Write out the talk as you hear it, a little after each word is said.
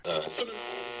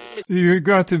You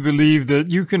got to believe that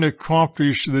you can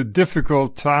accomplish the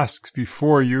difficult tasks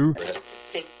before you.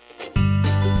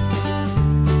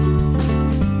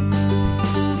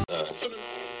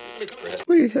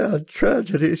 We had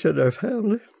tragedies in our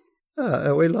family.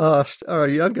 We lost our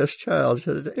youngest child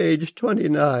at age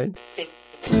 29.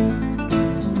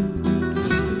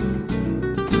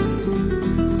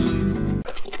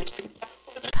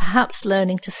 Perhaps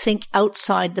learning to think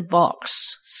outside the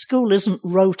box. School isn't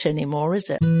rote anymore, is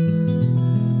it?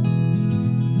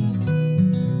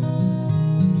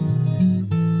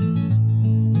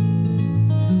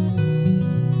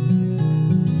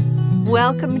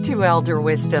 Welcome to Elder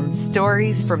Wisdom,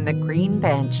 Stories from the Green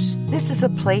Bench. This is a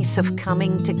place of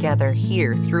coming together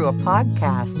here through a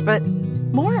podcast, but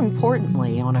more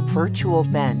importantly, on a virtual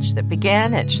bench that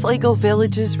began at Schlegel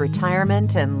Village's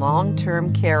retirement and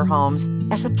long-term care homes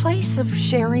as a place of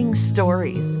sharing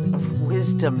stories of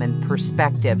wisdom and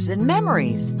perspectives and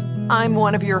memories. I'm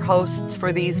one of your hosts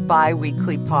for these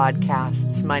bi-weekly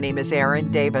podcasts. My name is Erin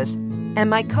Davis, and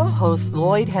my co-host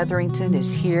Lloyd Hetherington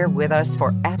is here with us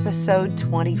for episode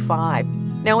 25.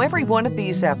 Now, every one of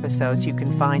these episodes you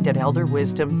can find at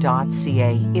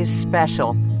elderwisdom.ca is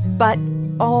special, but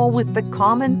all with the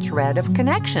common thread of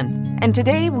connection. And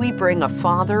today we bring a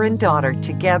father and daughter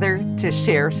together to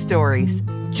share stories.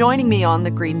 Joining me on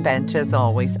the green bench, as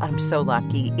always, I'm so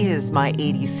lucky, is my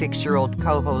 86-year-old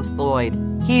co-host Lloyd.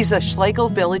 He's a Schlegel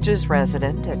Village's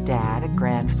resident, a dad, a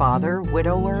grandfather,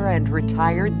 widower, and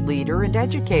retired leader and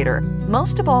educator.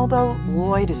 Most of all, though,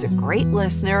 Lloyd is a great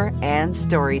listener and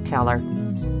storyteller.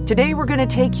 Today we're going to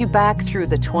take you back through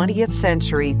the 20th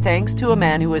century thanks to a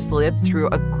man who has lived through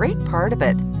a great part of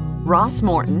it. Ross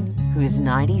Morton, who is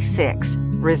 96,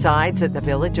 resides at the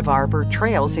village of Arbor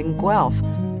Trails in Guelph,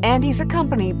 and he's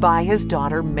accompanied by his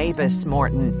daughter Mavis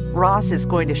Morton. Ross is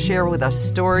going to share with us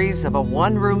stories of a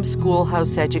one-room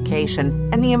schoolhouse education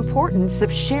and the importance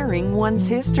of sharing one's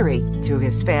history to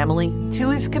his family, to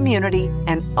his community,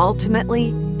 and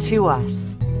ultimately to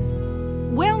us.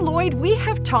 Well, Lloyd, we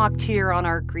have talked here on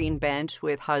our green bench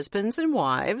with husbands and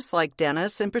wives like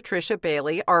Dennis and Patricia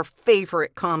Bailey, our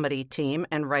favorite comedy team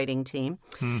and writing team,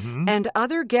 and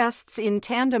other guests in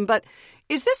tandem. But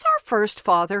is this our first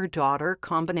father-daughter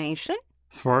combination?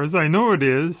 As far as I know, it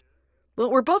is. Well,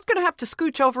 we're both going to have to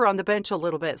scooch over on the bench a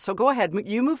little bit. So go ahead.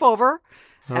 You move over,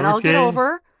 and I'll get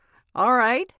over. All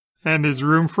right. And there's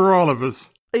room for all of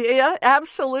us. Yeah,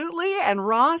 absolutely. And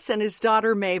Ross and his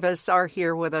daughter Mavis are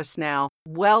here with us now.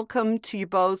 Welcome to you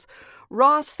both.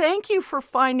 Ross, thank you for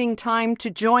finding time to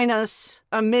join us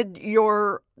amid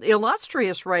your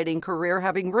illustrious writing career,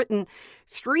 having written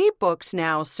 3 books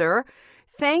now, sir.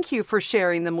 Thank you for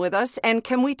sharing them with us. And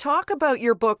can we talk about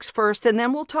your books first, and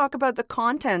then we'll talk about the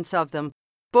contents of them?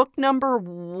 Book number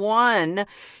 1,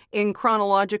 in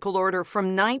chronological order,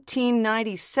 from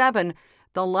 1997,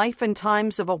 The Life and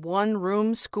Times of a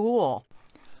One-Room School.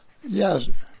 Yes,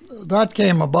 that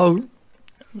came about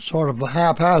sort of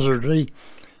haphazardly.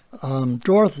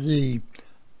 Dorothy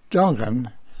Duncan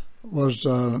was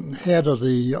head of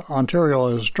the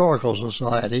Ontario Historical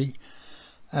Society,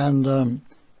 and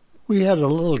we had a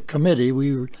little committee.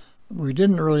 We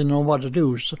didn't really know what to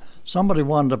do. So somebody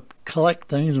wanted to collect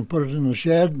things and put it in the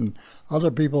shed, and other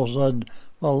people said,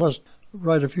 well, let's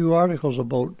write a few articles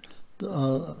about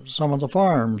some of the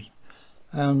farms.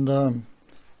 And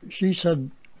she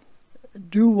said,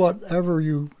 do whatever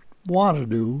you want to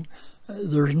do.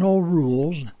 There's no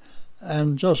rules,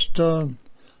 and just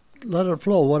let it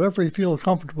flow, whatever you feel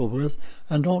comfortable with,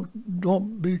 and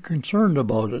don't be concerned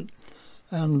about it.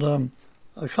 And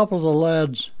a couple of the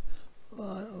lads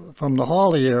from the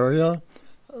Hawley area,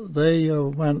 they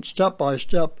went step by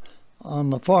step on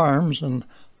the farms and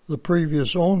the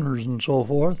previous owners and so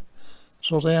forth,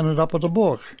 so they ended up with a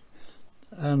book.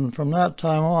 And from that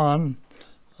time on,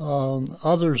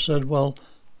 others said, well,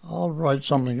 I'll write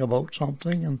something about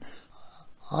something. And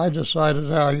I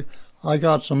decided I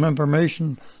got some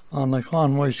information on the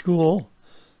Conway School,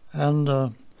 and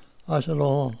I said,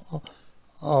 oh,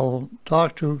 I'll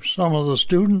talk to some of the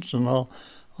students, and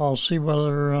I'll see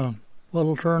whether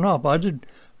what'll turn up. I did,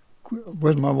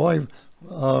 with my wife,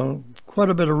 quite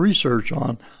a bit of research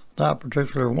on that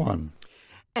particular one.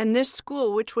 And this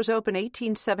school, which was open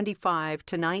 1875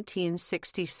 to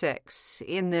 1966,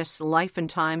 in this Life and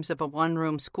Times of a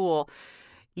One-Room School,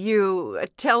 you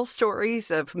tell stories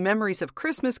of memories of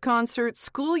Christmas concerts,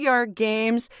 schoolyard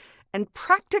games, and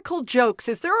practical jokes.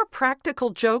 Is there a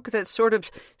practical joke that sort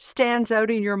of stands out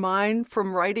in your mind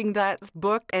from writing that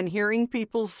book and hearing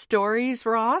people's stories,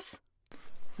 Ross?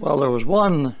 Well, there was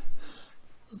one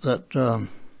that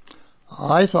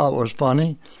I thought was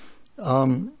funny.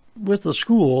 with the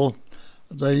school,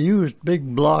 they used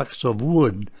big blocks of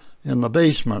wood in the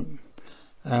basement,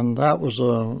 and that was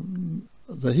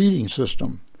the heating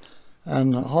system.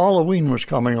 And Halloween was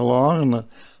coming along, and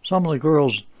some of the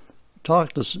girls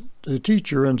talked the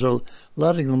teacher into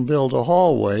letting them build a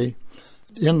hallway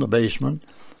in the basement,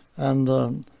 and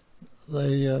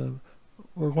they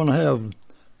were going to have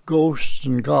ghosts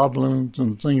and goblins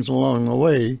and things along the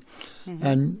way. Mm-hmm.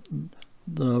 And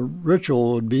the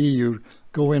ritual would be you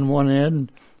go in one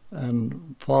end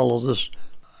and follow this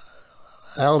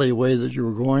alleyway that you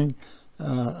were going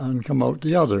and come out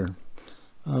the other.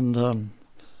 And a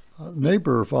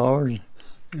neighbor of ours,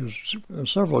 he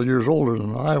was several years older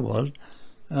than I was,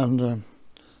 and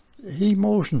he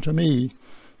motioned to me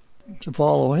to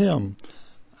follow him.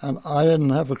 And I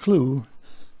didn't have a clue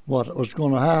what was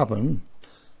going to happen.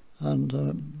 And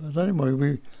but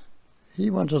anyway, he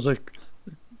went to the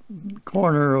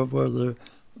corner of where the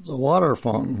water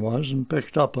fountain was and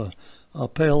picked up a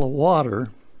pail of water,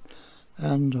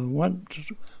 and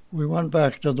we went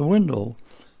back to the window,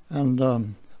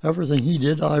 and everything he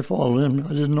did, I followed him. I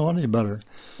didn't know any better.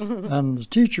 And the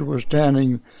teacher was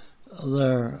standing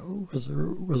there with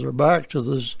her back to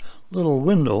this little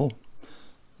window,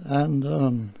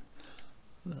 and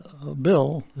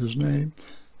Bill, his name,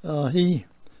 he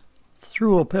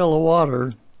threw a pail of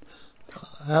water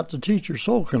at the teacher,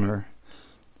 soaking her.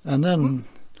 And then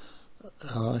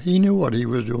he knew what he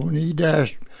was doing. He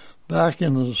dashed back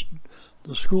into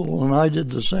the school, and I did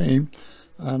the same.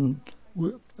 And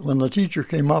when the teacher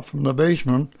came up from the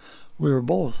basement, we were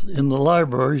both in the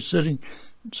library sitting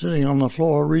on the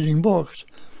floor reading books.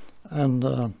 And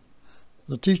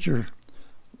the teacher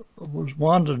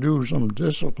wanted to do some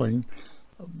discipline,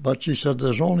 but she said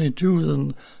there's only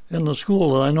two in the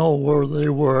school that I know where they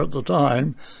were at the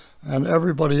time, and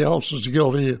everybody else is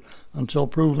guilty until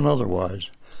proven otherwise.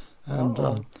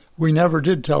 And we never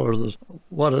did tell her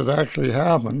what had actually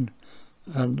happened,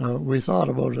 and we thought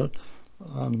about it,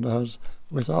 and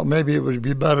we thought maybe it would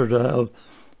be better to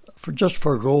have just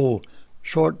forgo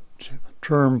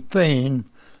short-term pain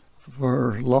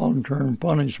for long-term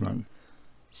punishment.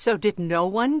 So did no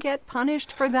one get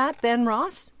punished for that then,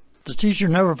 Ross? The teacher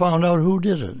never found out who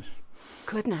did it.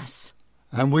 Goodness.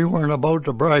 And we weren't about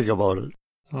to brag about it.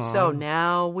 So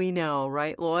now we know,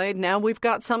 right, Lloyd? Now we've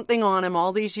got something on him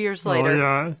all these years later. Oh,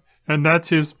 yeah. And that's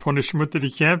his punishment, that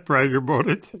he can't brag about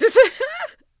it.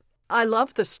 I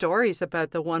love the stories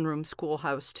about the one-room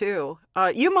schoolhouse, too.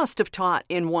 You must have taught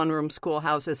in one-room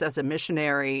schoolhouses as a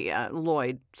missionary,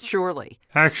 Lloyd, surely.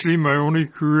 Actually, my only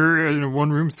career in a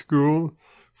one-room school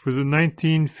was in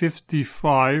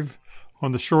 1955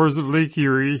 on the shores of Lake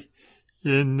Erie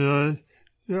in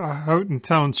Houghton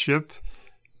Township.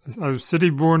 I was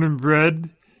city-born and bred.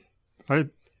 I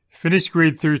finished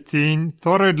grade 13,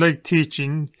 thought I'd like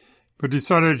teaching, but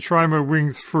decided to try my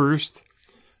wings first.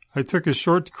 I took a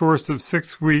short course of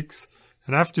 6 weeks,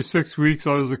 and after 6 weeks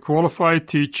I was a qualified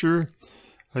teacher.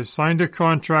 I signed a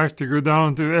contract to go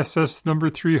down to SS number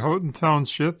 3 Houghton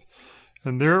Township,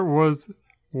 and there it was,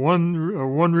 a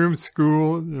one-room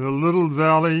school in a little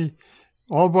valley,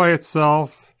 all by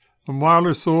itself, a mile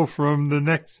or so from the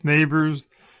next neighbors,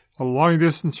 a long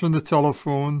distance from the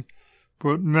telephone.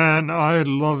 But man, I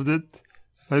loved it.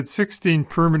 I had 16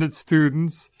 permanent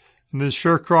students, and the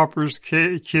sharecroppers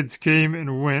kids came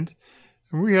and went,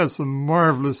 and we had some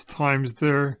marvelous times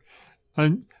there.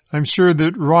 I'm sure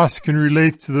that Ross can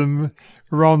relate to them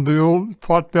around the old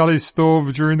pot-belly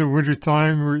stove during the winter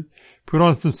time, where you put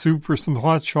on some soup or some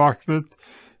hot chocolate,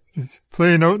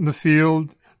 playing out in the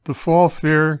field, the fall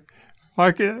fair.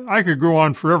 I could go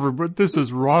on forever, but this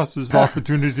is Ross's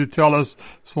opportunity to tell us,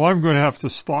 so I'm going to have to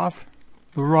stop.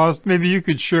 So Ross, maybe you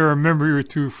could share a memory or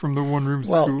two from the one-room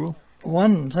school.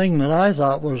 One thing that I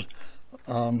thought was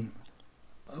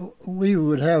we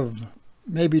would have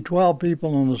maybe 12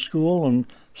 people in the school, and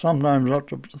sometimes up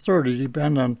to 30,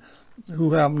 depending on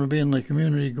who happened to be in the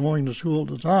community going to school at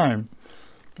the time.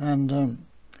 And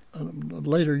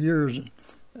later years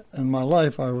in my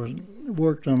life, I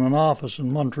worked in an office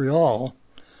in Montreal,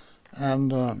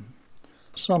 and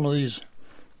some of these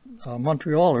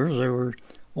Montrealers, they were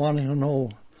wanting to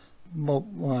know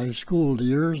about my school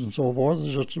years and so forth.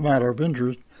 It's just a matter of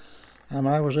interest. And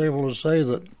I was able to say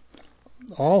that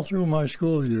all through my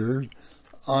school years,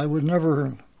 I would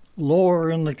never lower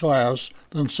in the class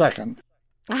than second.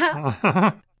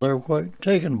 They were quite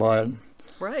taken by it.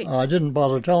 Right. I didn't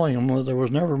bother telling them that there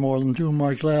was never more than 2 in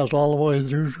my class all the way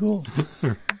through school.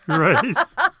 Right.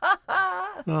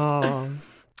 Oh.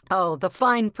 Oh, the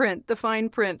fine print, the fine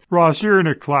print. Ross, you're in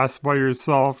a class by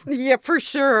yourself Yeah, for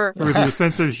sure. with your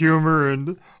sense of humor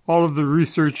and all of the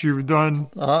research you've done.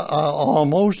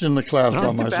 Almost in the class by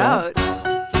Just myself.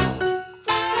 about.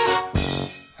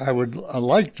 I'd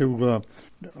like to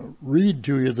read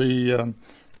to you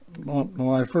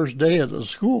my first day at the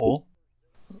school,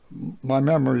 my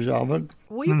memories of it.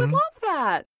 We would love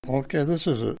that. Okay, this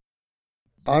is it.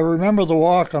 I remember the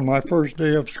walk on my first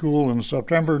day of school in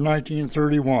September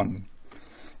 1931.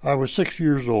 I was 6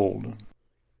 years old.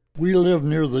 We lived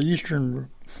near the eastern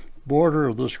border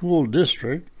of the school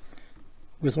district,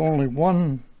 with only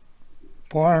one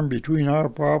farm between our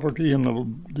property and the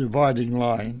dividing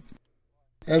line.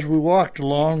 As we walked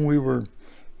along, we were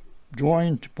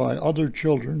joined by other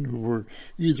children who were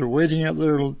either waiting at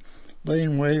their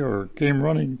laneway or came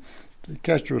running to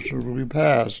catch us as we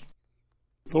passed.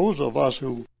 Those of us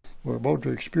who were about to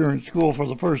experience school for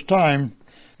the first time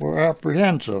were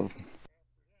apprehensive.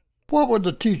 What would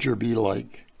the teacher be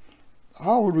like?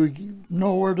 How would we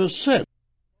know where to sit?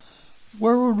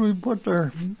 Where would we put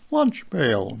their lunch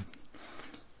pail?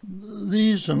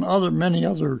 These and many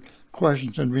other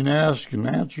questions had been asked and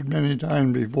answered many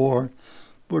times before,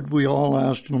 but we all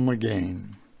asked them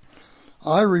again.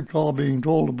 I recall being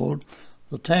told about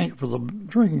the tank for the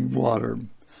drinking water.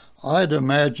 I'd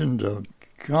imagined a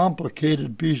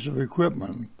complicated piece of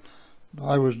equipment.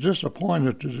 I was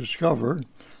disappointed to discover,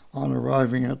 on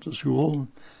arriving at the school,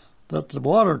 that the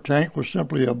water tank was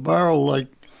simply a barrel-like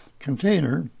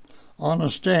container on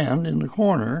a stand in the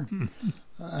corner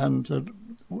and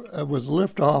with a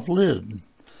lift-off lid.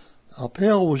 A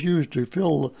pail was used to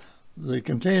fill the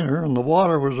container, and the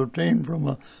water was obtained from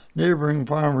a neighboring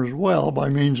farmer's well by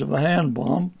means of a hand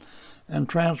pump and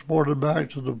transported back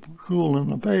to the school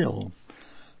in the pail.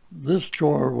 This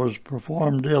chore was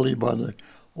performed daily by the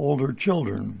older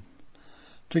children.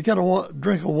 To get a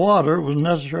drink of water, it was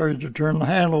necessary to turn the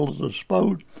handle of the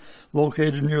spout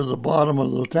located near the bottom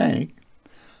of the tank.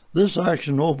 This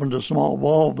action opened a small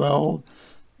ball valve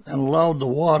and allowed the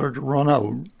water to run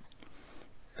out.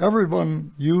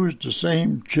 Everyone used the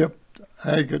same chipped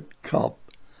agate cup.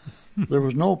 There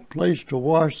was no place to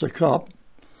wash the cup,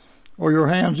 or your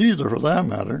hands either, for that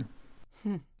matter.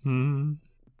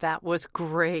 That was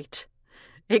great.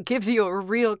 It gives you a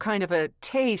real kind of a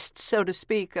taste, so to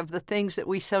speak, of the things that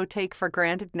we so take for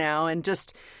granted now. And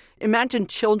just imagine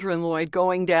children, Lloyd,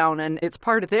 going down, and it's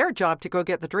part of their job to go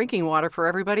get the drinking water for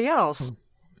everybody else.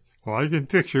 Well, I can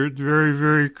picture it very,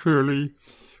 very clearly.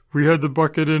 We had the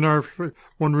bucket in our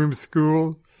one-room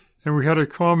school, and we had a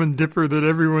common dipper that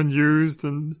everyone used,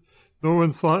 and no one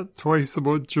thought twice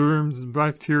about germs and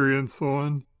bacteria and so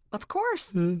on. Of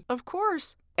course, of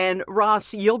course. And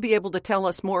Ross, you'll be able to tell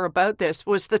us more about this.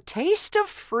 Was the taste of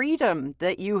freedom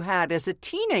that you had as a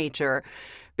teenager,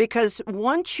 because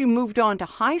once you moved on to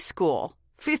high school,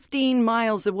 15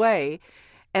 miles away,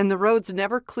 and the roads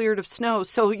never cleared of snow.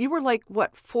 So you were like,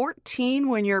 14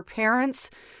 when your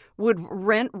parents would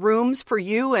rent rooms for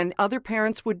you, and other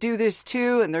parents would do this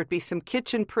too, and there'd be some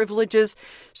kitchen privileges.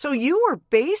 So you were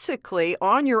basically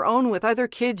on your own with other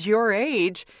kids your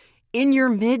age in your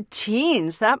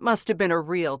mid-teens. That must have been a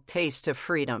real taste of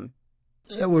freedom.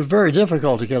 It was very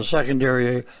difficult to get a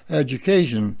secondary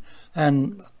education,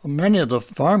 and many of the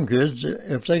farm kids,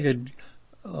 if they could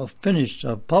finish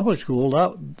public school,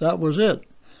 that was it.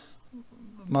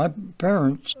 My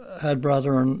parents had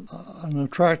rather an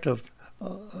attractive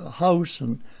house,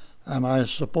 and I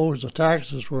suppose the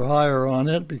taxes were higher on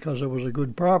it because it was a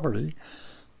good property.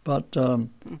 But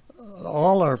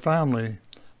all our family,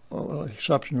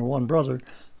 exception of one brother,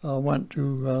 went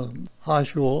to high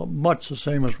school much the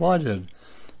same as I did.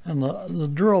 And the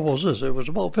drill was this: it was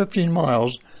about 15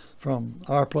 miles from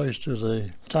our place to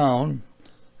the town,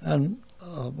 and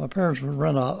my parents would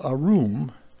rent a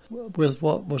room with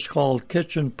what was called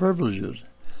kitchen privileges.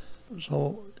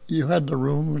 So you had the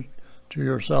room to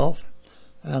yourself,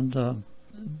 and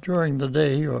during the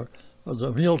day or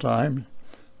the mealtime,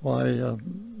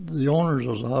 the owners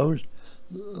of the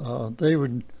house, they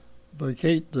would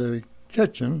vacate the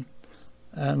kitchen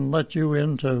and let you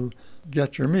in to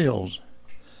get your meals.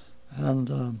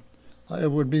 And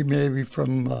it would be maybe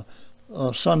from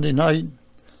Sunday night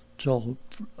till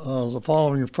the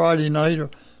following Friday night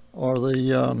or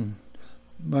the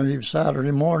maybe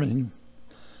Saturday morning.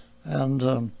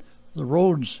 And the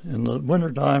roads in the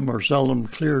wintertime are seldom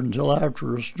cleared until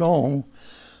after a snow,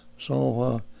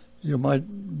 so you might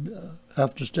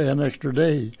have to stay an extra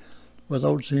day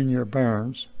without seeing your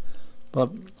parents.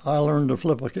 But I learned to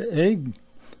flip an egg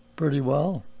pretty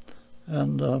well,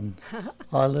 and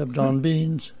I lived on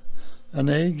beans and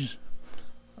eggs,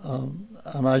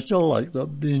 And I still like the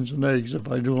beans and eggs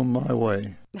if I do them my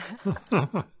way.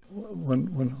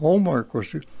 When homework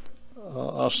was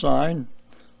assigned,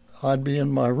 I'd be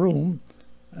in my room,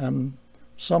 and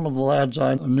some of the lads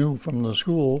I knew from the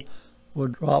school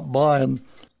would drop by and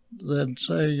they'd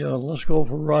say, let's go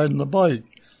for riding the bike.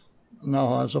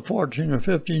 Now, as a 14 or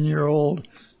 15-year-old,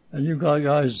 and you got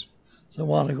guys that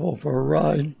want to go for a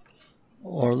ride,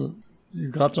 or you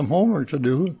got some homework to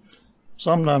do,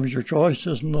 sometimes your choice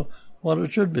isn't what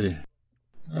it should be.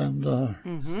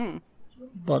 And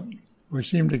but we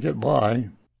seem to get by.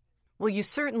 Well, you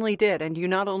certainly did. And you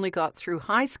not only got through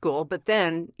high school, but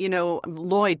then,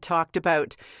 Lloyd talked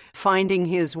about finding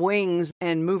his wings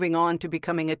and moving on to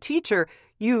becoming a teacher.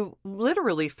 You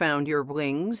literally found your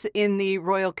wings in the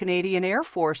Royal Canadian Air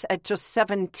Force at just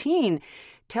 17.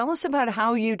 Tell us about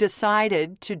how you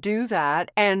decided to do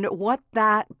that and what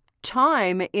that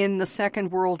time in the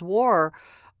Second World War,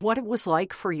 what it was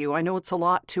like for you. I know it's a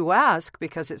lot to ask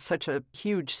because it's such a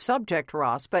huge subject,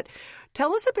 Ross, but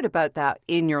tell us a bit about that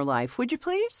in your life, would you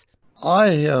please?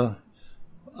 I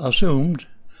assumed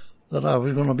that I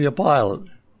was going to be a pilot.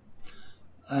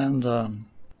 And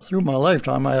through my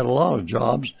lifetime, I had a lot of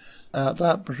jobs. At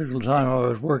that particular time, I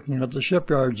was working at the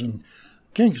shipyards in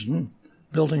Kingston,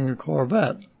 building a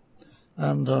Corvette.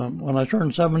 And when I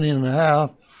turned 17 and a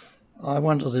half, I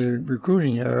went to the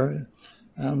recruiting area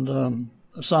and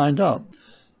signed up.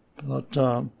 But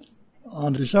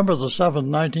on December the 7th,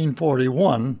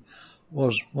 1941,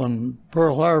 was when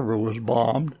Pearl Harbor was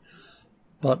bombed.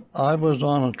 But I was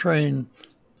on a train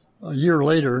a year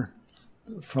later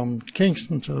from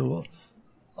Kingston to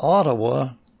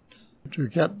Ottawa to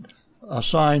get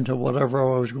assigned to whatever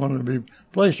I was going to be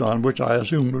placed on, which I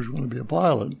assumed was going to be a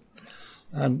pilot.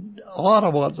 And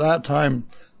Ottawa at that time,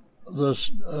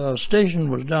 the station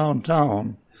was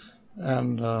downtown,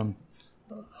 and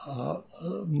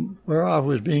where I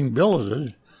was being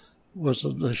billeted was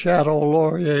at the Chateau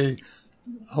Laurier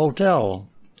Hotel.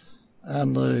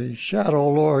 And the Chateau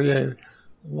Laurier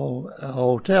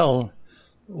Hotel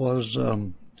was,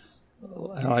 and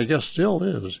I guess still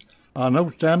is, an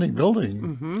outstanding building.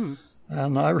 Mm-hmm.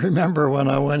 And I remember when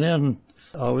I went in,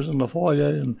 I was in the foyer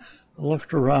and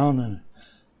looked around,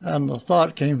 and the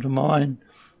thought came to mind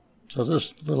to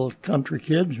this little country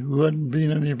kid who hadn't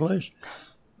been any place.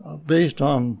 Based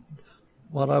on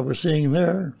what I was seeing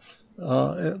there,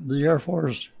 the Air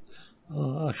Force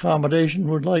accommodation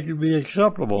would likely be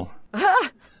acceptable.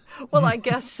 Well, I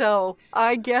guess so.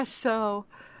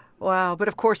 Wow. But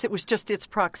of course, it was just its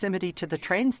proximity to the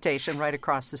train station right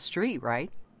across the street, right?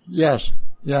 Yes.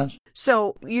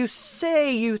 So you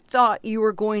say you thought you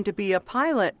were going to be a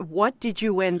pilot. What did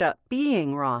you end up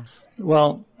being, Ross?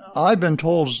 Well, I've been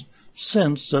told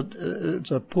since that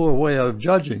it's a poor way of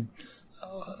judging.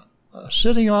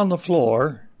 Sitting on the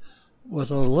floor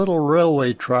with a little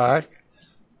railway track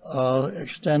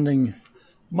extending,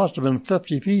 must have been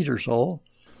 50 feet or so,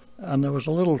 and there was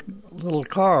a little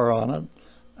car on it,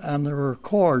 and there were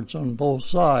cords on both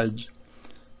sides,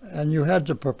 and you had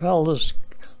to propel this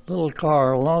little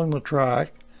car along the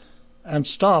track and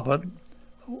stop it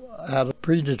at a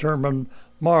predetermined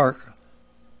mark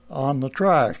on the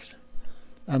track.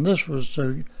 And this was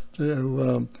to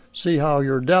see how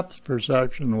your depth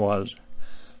perception was.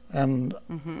 And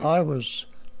I was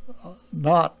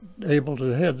not able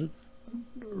to hit it.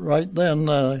 Right then,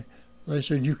 they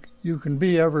said, you can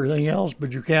be everything else,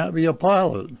 but you can't be a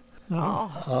pilot.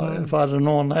 If I'd have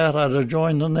known that, I'd have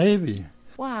joined the Navy.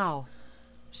 Wow.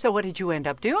 So what did you end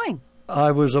up doing?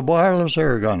 I was a wireless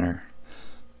air gunner.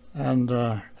 And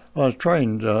I was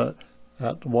trained at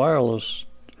the wireless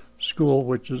school,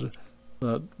 which is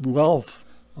at Guelph,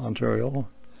 Ontario.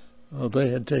 They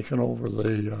had taken over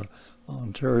the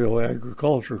Ontario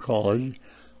Agriculture College.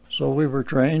 So we were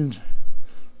trained,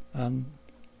 and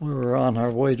we were on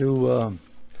our way to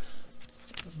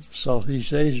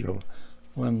Southeast Asia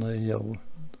when the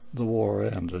war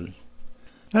ended.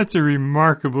 That's a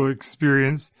remarkable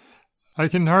experience. I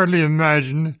can hardly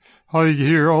imagine how you could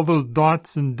hear all those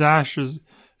dots and dashes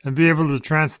and be able to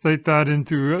translate that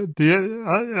into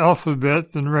the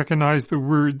alphabet and recognize the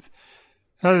words.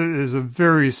 That is a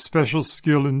very special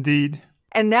skill indeed.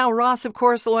 And now Ross, of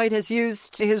course, Lloyd has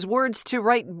used his words to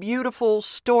write beautiful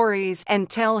stories and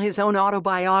tell his own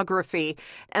autobiography.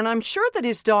 And I'm sure that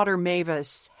his daughter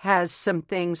Mavis has some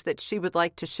things that she would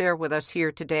like to share with us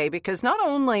here today, because not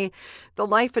only the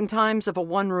life and times of a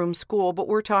one-room school, but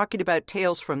we're talking about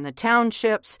tales from the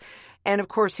townships. And, of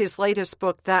course, his latest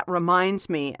book, That Reminds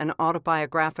Me, an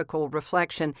autobiographical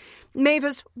reflection.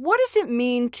 Mavis, what does it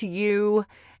mean to you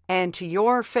and to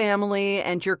your family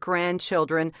and your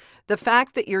grandchildren, the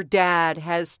fact that your dad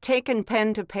has taken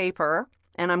pen to paper,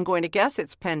 and I'm going to guess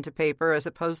it's pen to paper as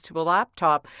opposed to a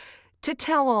laptop, to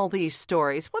tell all these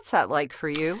stories. What's that like for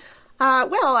you?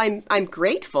 Well, I'm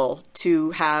grateful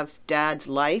to have Dad's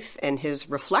life and his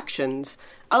reflections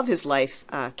of his life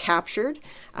captured,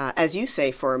 as you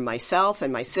say, for myself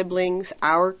and my siblings,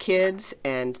 our kids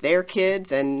and their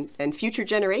kids and future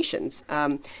generations.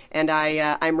 And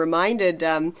I'm reminded,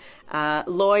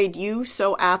 Lloyd, you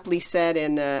so aptly said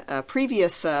in a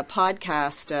previous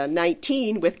podcast,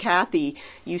 19 with Kathy,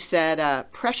 you said,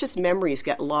 precious memories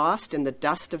get lost in the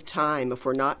dust of time if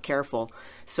we're not careful.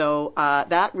 So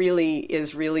that really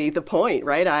is the point,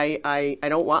 right? I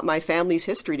don't want my family's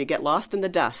history to get lost in the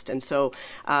dust. And so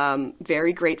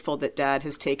very grateful that Dad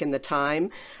has taken the time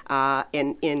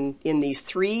in these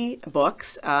 3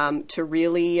 books to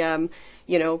really,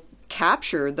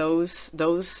 capture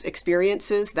those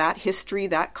experiences, that history,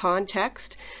 that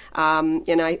context.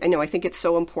 And I think it's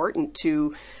so important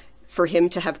for him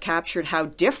to have captured how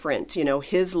different,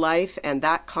 his life and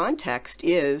that context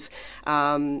is,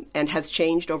 and has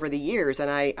changed over the years. And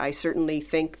I certainly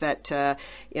think that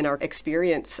in our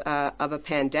experience of a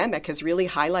pandemic has really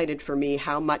highlighted for me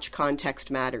how much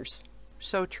context matters.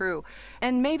 So true.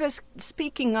 And Mavis,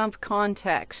 speaking of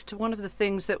context, one of the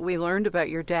things that we learned about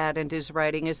your dad and his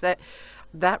writing is that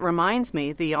reminds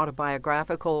me, the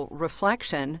autobiographical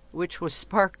reflection, which was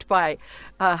sparked by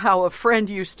how a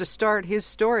friend used to start his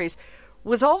stories,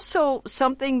 was also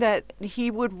something that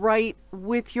he would write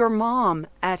with your mom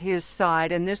at his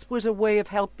side. And this was a way of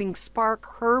helping spark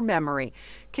her memory.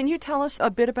 Can you tell us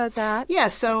a bit about that? Yeah,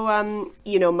 so,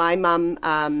 my mom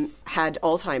had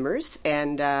Alzheimer's,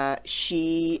 and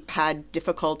she had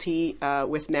difficulty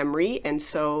with memory. And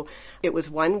so it was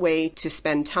one way to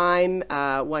spend time,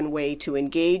 one way to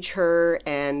engage her.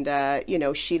 And,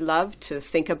 she loved to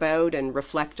think about and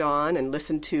reflect on and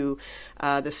listen to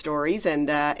the stories.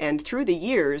 And through the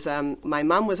years, my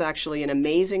mom was actually an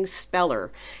amazing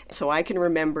speller. So I can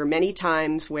remember many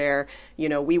times where,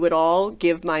 we would all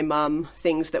give my mom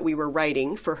things that we were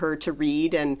writing for her to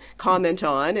read and comment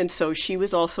on. And so she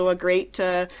was also a great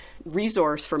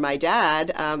resource for my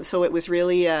dad. So it was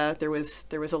really, there was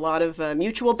a lot of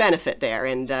mutual benefit there.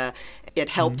 And it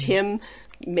helped him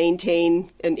maintain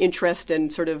an interest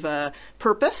and sort of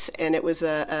purpose. And it was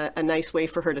a nice way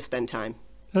for her to spend time.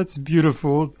 That's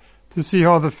beautiful to see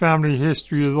how the family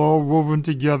history is all woven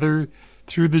together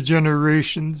through the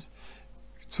generations.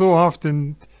 So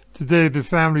often today the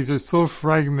families are so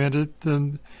fragmented,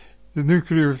 and the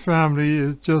nuclear family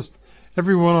is just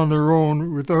everyone on their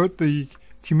own without the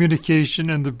communication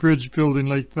and the bridge building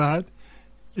like that.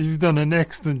 You've done an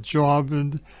excellent job,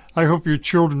 and I hope your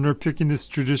children are picking this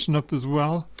tradition up as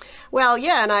well. Well,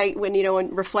 yeah, and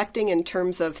when reflecting in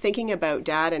terms of thinking about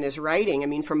Dad and his writing, I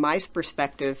mean, from my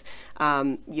perspective,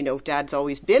 Dad's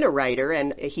always been a writer,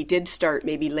 and he did start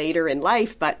maybe later in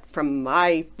life, but from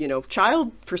my,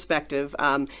 child perspective,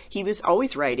 he was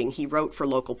always writing. He wrote for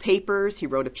local papers. He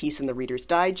wrote a piece in the Reader's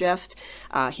Digest.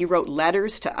 He wrote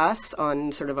letters to us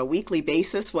on sort of a weekly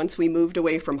basis once we moved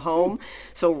away from home.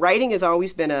 So writing has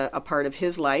always been a part of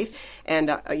his life.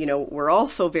 And, we're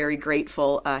also very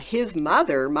grateful. His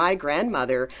mother, my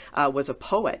grandmother, was a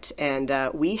poet, and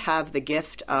we have the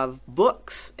gift of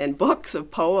books and books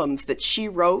of poems that she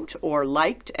wrote or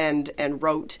liked and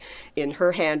wrote in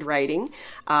her handwriting.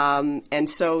 And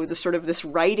so the sort of this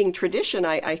writing tradition,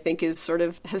 I think, is sort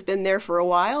of has been there for a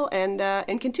while and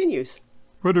continues.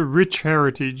 What a rich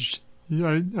heritage.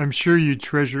 I'm sure you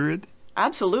treasure it.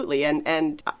 Absolutely,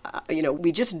 and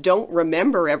we just don't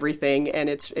remember everything, and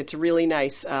it's really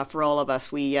nice for all of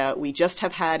us. We just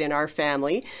have had in our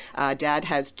family. Dad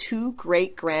has 2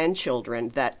 great grandchildren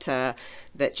that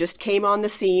just came on the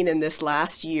scene in this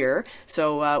last year.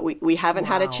 So we haven't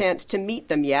had a chance to meet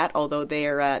them yet, although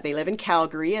they live in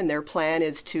Calgary, and their plan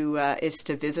is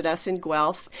to visit us in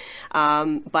Guelph.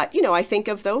 But I think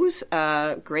of those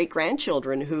great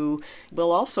grandchildren who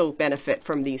will also benefit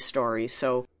from these stories.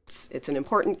 So it's an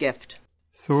important gift.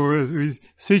 So as we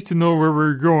seek to know where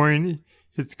we're going,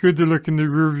 it's good to look in the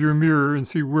rearview mirror and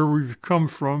see where we've come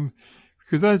from,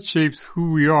 because that shapes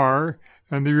who we are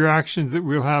and the reactions that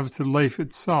we'll have to life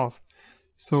itself.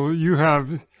 So you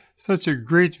have such a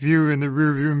great view in the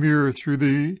rearview mirror through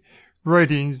the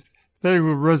writings that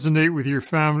will resonate with your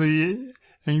family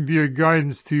and be a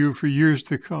guidance to you for years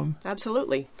to come.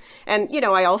 Absolutely. And,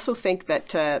 I also think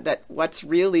that what's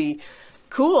really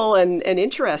cool and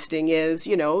interesting is,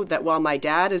 that while my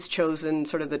dad has chosen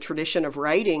sort of the tradition of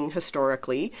writing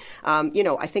historically,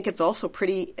 I think it's also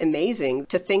pretty amazing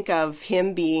to think of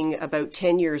him being about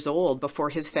 10 years old before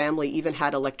his family even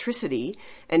had electricity.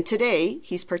 And today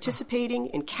he's participating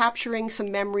in capturing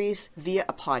some memories via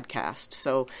a podcast.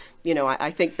 So,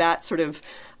 I think that sort of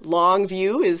long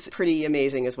view is pretty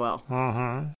amazing as well.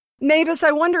 Uh-huh. Mavis,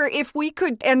 I wonder if we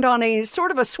could end on a sort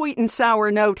of a sweet and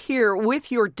sour note here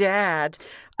with your dad.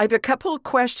 I have a couple of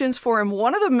questions for him.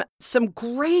 One of them, some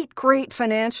great, great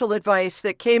financial advice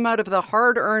that came out of the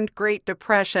hard-earned Great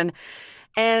Depression.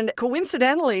 And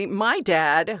coincidentally, my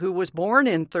dad, who was born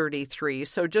in 1933,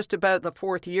 so just about the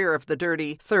fourth year of the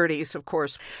dirty 30s, of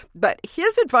course, but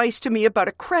his advice to me about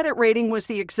a credit rating was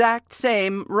the exact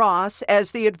same, Ross,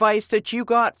 as the advice that you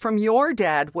got from your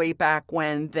dad way back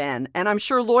when then. And I'm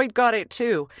sure Lloyd got it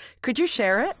too. Could you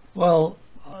share it? Well,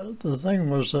 the thing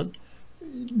was that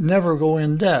never go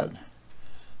in debt.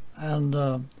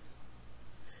 And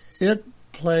it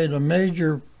played a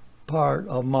major part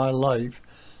of my life.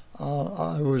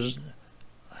 I was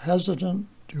hesitant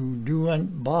to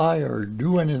buy or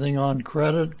do anything on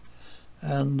credit,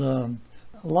 and a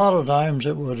lot of times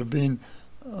it would have been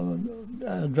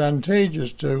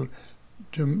advantageous to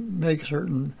make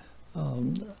certain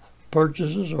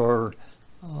purchases or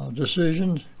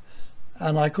decisions,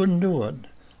 and I couldn't do it.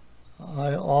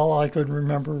 All I could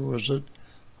remember was that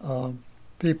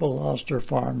people lost their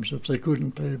farms if they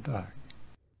couldn't pay back.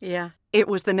 Yeah. It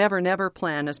was the never, never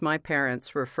plan, as my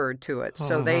parents referred to it.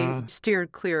 So they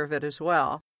steered clear of it as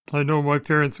well. I know my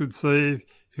parents would say,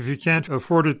 if you can't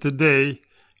afford it today,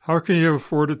 how can you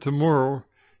afford it tomorrow?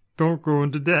 Don't go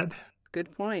into debt.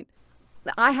 Good point.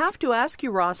 I have to ask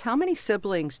you, Ross, how many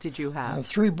siblings did you have? I have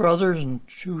 3 brothers and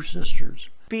 2 sisters.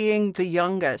 Being the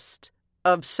youngest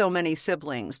of so many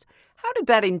siblings, how did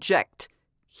that inject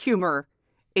humor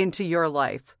into your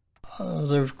life?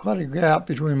 There's quite a gap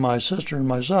between my sister and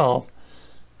myself.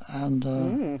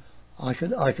 And I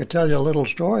could tell you a little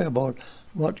story about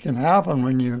what can happen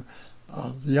when you,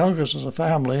 the youngest of the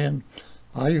family, and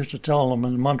I used to tell them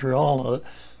in Montreal that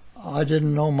I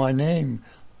didn't know my name.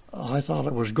 I thought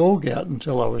it was Goget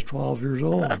until I was 12 years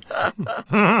old.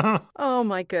 Oh,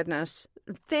 my goodness.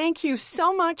 Thank you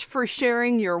so much for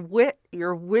sharing your wit,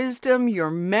 your wisdom,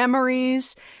 your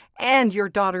memories, and your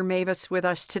daughter Mavis with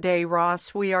us today,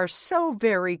 Ross. We are so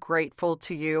very grateful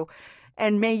to you.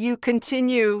 And may you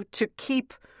continue to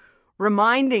keep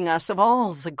reminding us of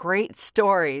all the great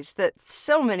stories that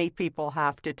so many people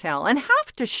have to tell and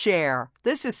have to share.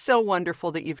 This is so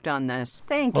wonderful that you've done this.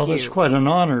 Thank you. Well, it's quite an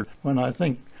honor when I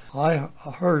think it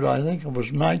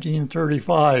was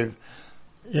 1935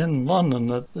 in London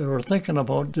that they were thinking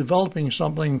about developing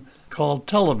something called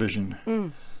television.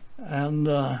 And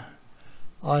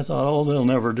I thought, they'll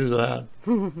never do that.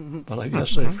 But I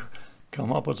guess they've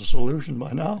come up with a solution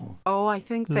by now. Oh, I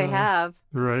think they have.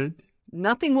 Right.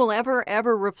 Nothing will ever,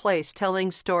 ever replace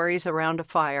telling stories around a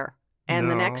fire. And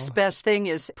the next best thing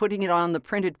is putting it on the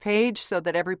printed page so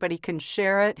that everybody can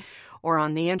share it or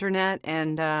on the internet.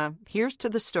 And here's to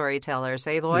the storytellers,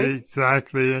 eh, Lloyd?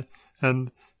 Exactly.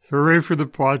 And hooray for the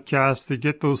podcast to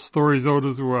get those stories out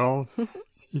as well.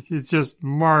 It's just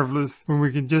marvelous when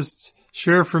we can just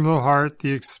share from the heart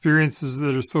the experiences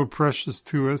that are so precious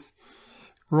to us.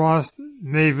 Ross,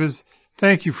 Mavis,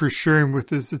 thank you for sharing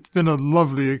with us. It's been a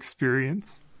lovely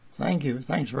experience. Thank you.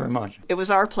 Thanks very much. It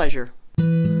was our pleasure.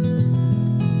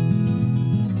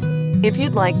 If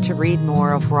you'd like to read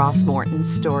more of Ross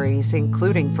Morton's stories,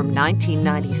 including from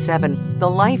 1997, The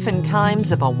Life and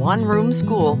Times of a One-Room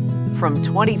School, from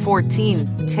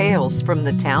 2014, Tales from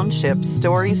the Township,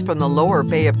 Stories from the Lower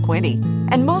Bay of Quinte,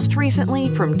 and most recently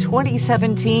from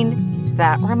 2017,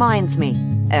 That Reminds Me,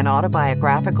 an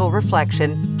autobiographical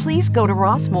reflection, please go to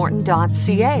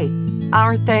rossmorton.ca.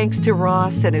 Our thanks to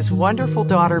Ross and his wonderful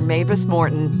daughter Mavis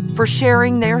Morton for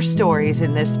sharing their stories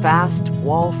in this vast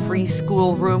wall-free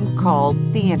schoolroom called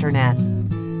the Internet.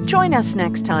 Join us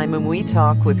next time when we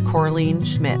talk with Corleen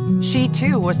Schmidt. She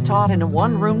too was taught in a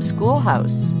one-room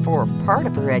schoolhouse for part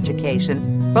of her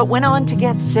education, but went on to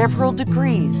get several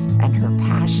degrees, and her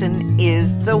passion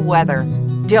is the weather.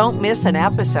 Don't miss an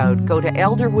episode. Go to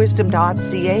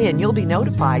elderwisdom.ca and you'll be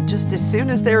notified just as soon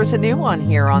as there is a new one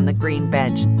here on the Green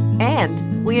Bench.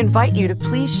 And we invite you to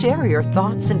please share your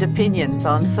thoughts and opinions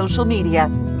on social media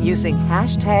using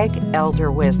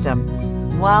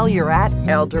 #ElderWisdom. While you're at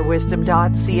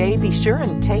elderwisdom.ca, be sure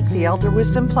and take the Elder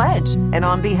Wisdom Pledge. And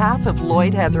on behalf of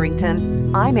Lloyd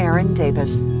Hetherington, I'm Erin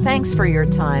Davis. Thanks for your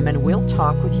time, and we'll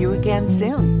talk with you again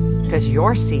soon, because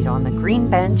your seat on the Green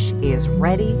Bench is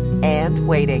ready and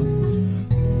waiting.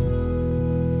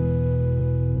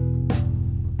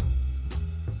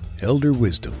 Elder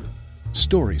Wisdom,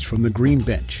 Stories from the Green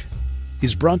Bench,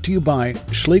 is brought to you by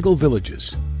Schlegel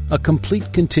Villages, a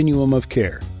complete continuum of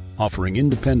care, offering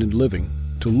independent living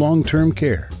to long-term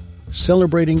care,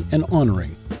 celebrating and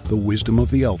honoring the wisdom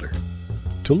of the elder.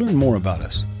 To learn more about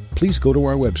us, please go to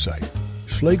our website,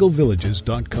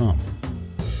 schlegelvillages.com.